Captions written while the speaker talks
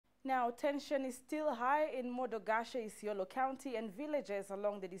Now, tension is still high in Modogashe, Isiolo County and villages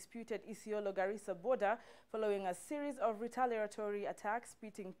along the disputed Isiolo-Garissa border following a series of retaliatory attacks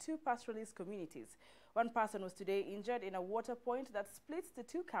pitting two pastoralist communities. One person was today injured in a water point that splits the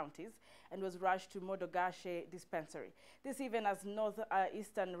two counties and was rushed to Modogashe Dispensary. This even as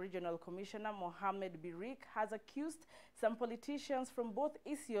Northeastern Regional Commissioner Mohammed Birik has accused some politicians from both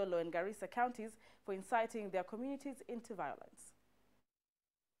Isiolo and Garissa counties for inciting their communities into violence.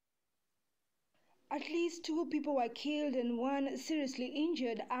 At least 2 people were killed and 1 seriously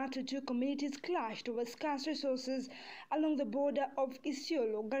injured after 2 communities clashed over scarce resources along the border of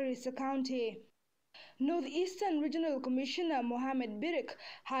Isiolo-Garissa County. Northeastern Regional Commissioner Mohammed Birik,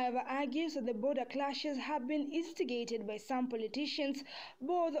 however, argues that the border clashes have been instigated by some politicians,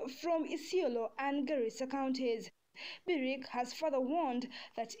 both from Isiolo and Garissa counties. Birik has further warned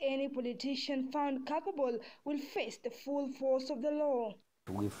that any politician found culpable will face the full force of the law.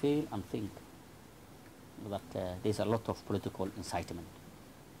 We feel and think that there's a lot of political incitement,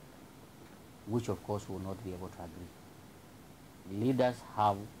 which of course will not be able to agree. Leaders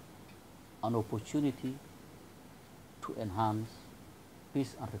have an opportunity to enhance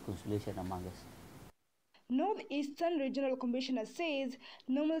peace and reconciliation among us. Northeastern Regional Commissioner says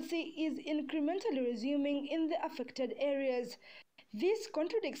normalcy is incrementally resuming in the affected areas. This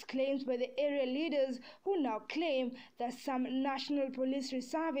contradicts claims by the area leaders who now claim that some National Police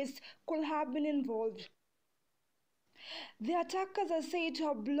Reservists could have been involved. The attackers are said to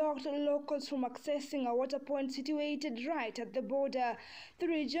have blocked locals from accessing a water point situated right at the border. The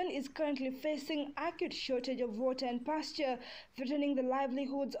region is currently facing acute shortage of water and pasture, threatening the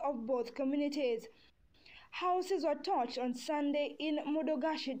livelihoods of both communities. Houses were torched on Sunday in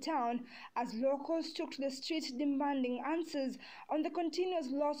Modogashe town as locals took to the streets demanding answers on the continuous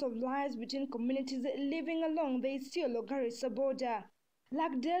loss of lives between communities living along the Isiolo-Garissa border.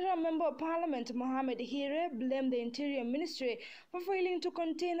 Lagdera Member of Parliament Mohammed Hire blamed the Interior Ministry for failing to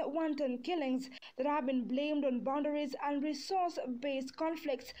contain wanton killings that have been blamed on boundaries and resource-based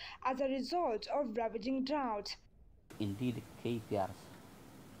conflicts as a result of ravaging drought. Indeed, KPRs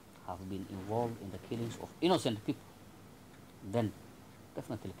have been involved in the killings of innocent people, then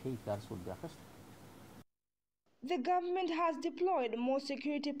definitely KPRs will be arrested. The government has deployed more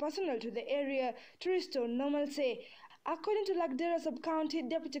security personnel to the area to restore normalcy. According to Lagdera Sub-County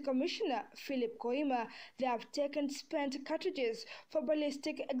Deputy Commissioner Philip Koima, they have taken spent cartridges for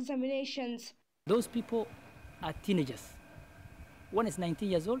ballistic examinations. Those people are teenagers. One is 19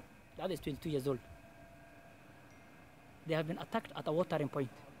 years old, the other is 22 years old. They have been attacked at a watering point.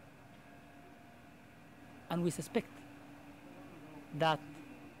 And we suspect that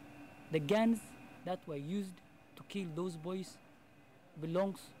the guns that were used to kill those boys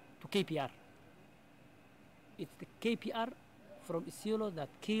belongs to KPR. It's the KPR from Isiolo that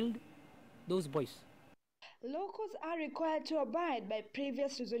killed those boys. Locals are required to abide by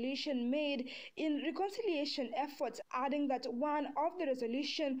previous resolution made in reconciliation efforts, adding that one of the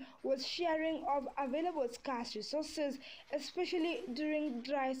resolution was sharing of available scarce resources, especially during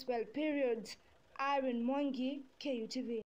dry spell periods. Irene Mwangi, KUTV.